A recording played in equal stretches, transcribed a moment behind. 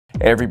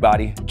Hey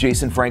everybody,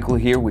 Jason Frankel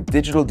here with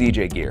Digital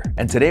DJ Gear,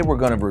 and today we're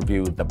going to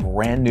review the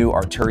brand new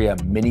Arturia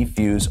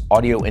MiniFuse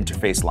audio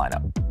interface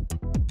lineup.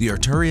 The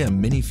Arturia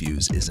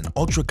MiniFuse is an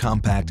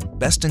ultra-compact,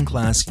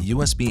 best-in-class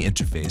USB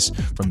interface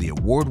from the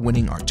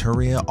award-winning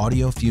Arturia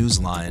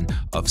AudioFuse line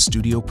of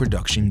studio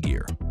production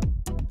gear.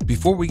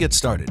 Before we get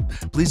started,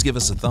 please give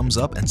us a thumbs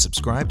up and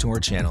subscribe to our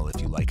channel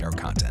if you like our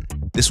content.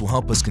 This will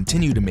help us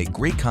continue to make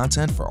great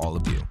content for all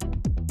of you.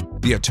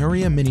 The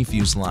Arturia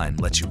MiniFuse line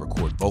lets you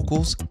record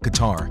vocals,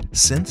 guitar,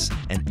 synths,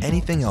 and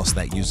anything else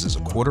that uses a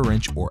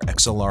 1/4-inch or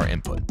XLR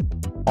input,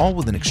 all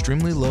with an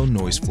extremely low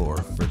noise floor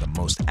for the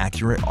most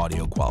accurate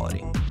audio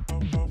quality.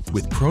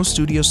 With Pro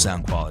Studio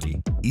sound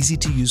quality,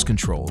 easy-to-use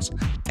controls,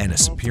 and a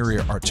superior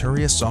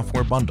Arturia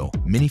software bundle,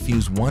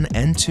 MiniFuse 1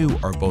 and 2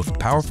 are both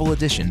powerful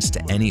additions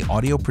to any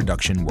audio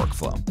production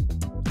workflow.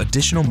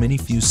 Additional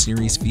MiniFuse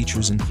series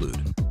features include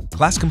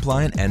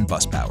class-compliant and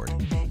bus-powered,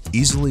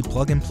 easily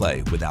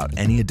plug-and-play without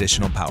any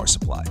additional power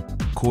supply,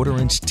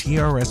 1/4-inch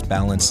TRS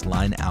balanced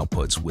line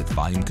outputs with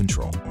volume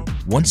control,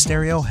 one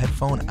stereo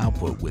headphone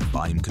output with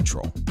volume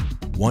control,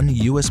 one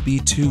USB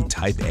 2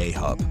 Type-A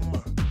hub,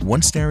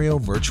 one stereo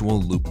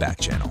virtual loop back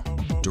channel,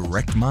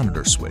 direct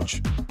monitor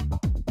switch,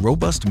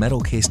 robust metal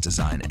case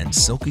design and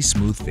silky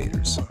smooth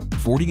faders,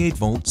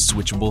 48-volt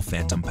switchable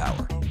phantom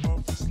power,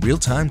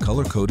 real-time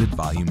color-coded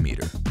volume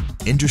meter,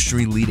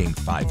 industry-leading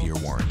 5-year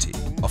warranty.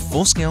 A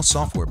full-scale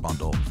software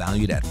bundle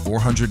valued at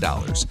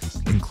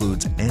 $400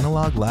 includes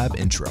Analog Lab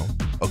Intro,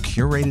 a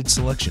curated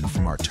selection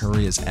from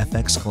Arturia's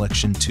FX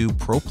Collection 2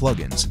 Pro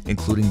plugins,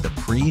 including the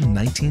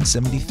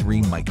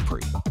pre-1973 mic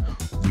pre,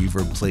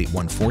 Reverb Plate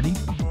 140,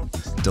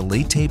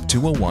 Delay Tape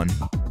 201,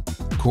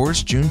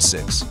 Chorus June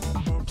 6,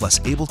 plus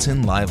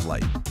Ableton Live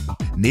Lite,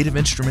 Native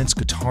Instruments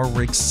Guitar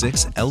Rig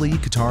 6 LE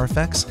guitar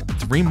effects,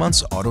 3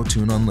 months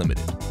Auto-Tune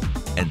Unlimited,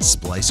 and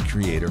Splice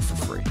Creator for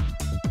free.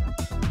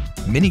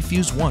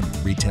 MiniFuse 1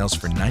 retails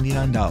for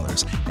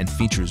 $99 and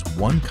features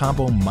one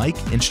combo mic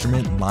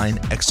instrument line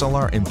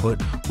XLR input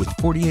with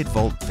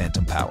 48-volt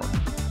phantom power.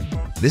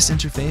 This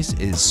interface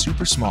is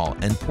super small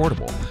and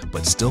portable,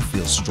 but still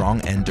feels strong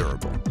and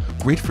durable.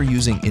 Great for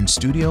using in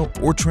studio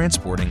or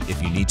transporting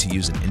if you need to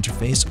use an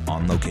interface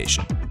on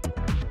location.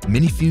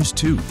 MiniFuse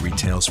 2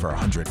 retails for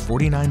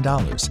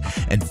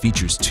 $149 and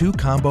features 2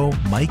 combo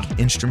mic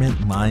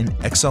instrument line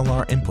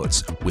XLR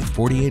inputs with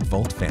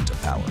 48-volt phantom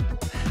power.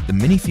 The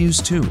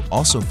MiniFuse 2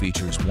 also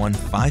features one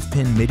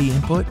 5-pin MIDI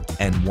input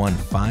and one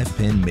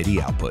 5-pin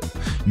MIDI output.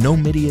 No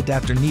MIDI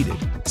adapter needed,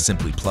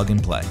 simply plug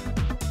and play.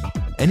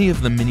 Any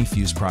of the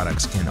MiniFuse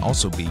products can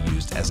also be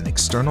used as an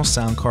external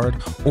sound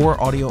card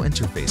or audio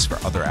interface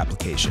for other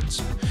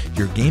applications.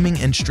 Your gaming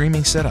and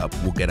streaming setup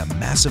will get a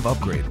massive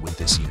upgrade with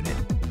this unit,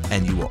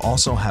 and you will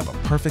also have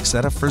a perfect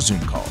setup for Zoom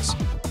calls.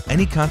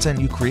 Any content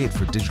you create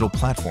for digital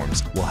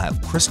platforms will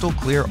have crystal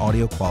clear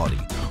audio quality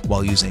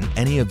while using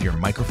any of your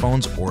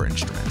microphones or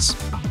instruments.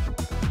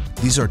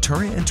 These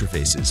Arturia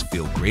interfaces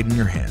feel great in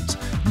your hands,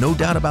 no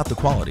doubt about the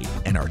quality,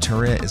 and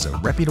Arturia is a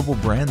reputable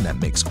brand that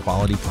makes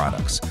quality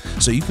products,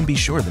 so you can be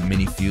sure the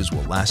MiniFuse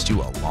will last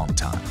you a long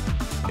time.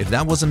 If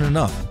that wasn't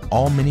enough,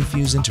 all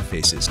MiniFuse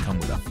interfaces come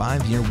with a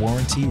 5-year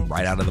warranty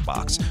right out of the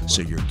box,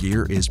 so your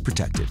gear is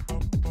protected.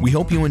 We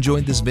hope you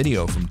enjoyed this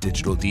video from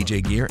Digital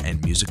DJ Gear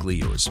and Musically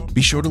Yours.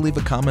 Be sure to leave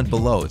a comment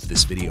below if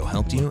this video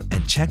helped you,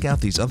 and check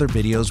out these other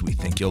videos we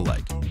think you'll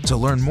like. To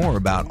learn more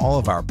about all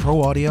of our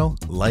pro audio,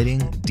 lighting,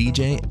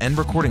 DJ, and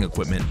recording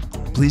equipment,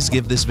 please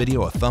give this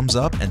video a thumbs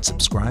up and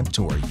subscribe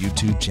to our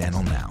YouTube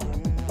channel now.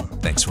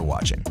 Thanks for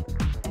watching.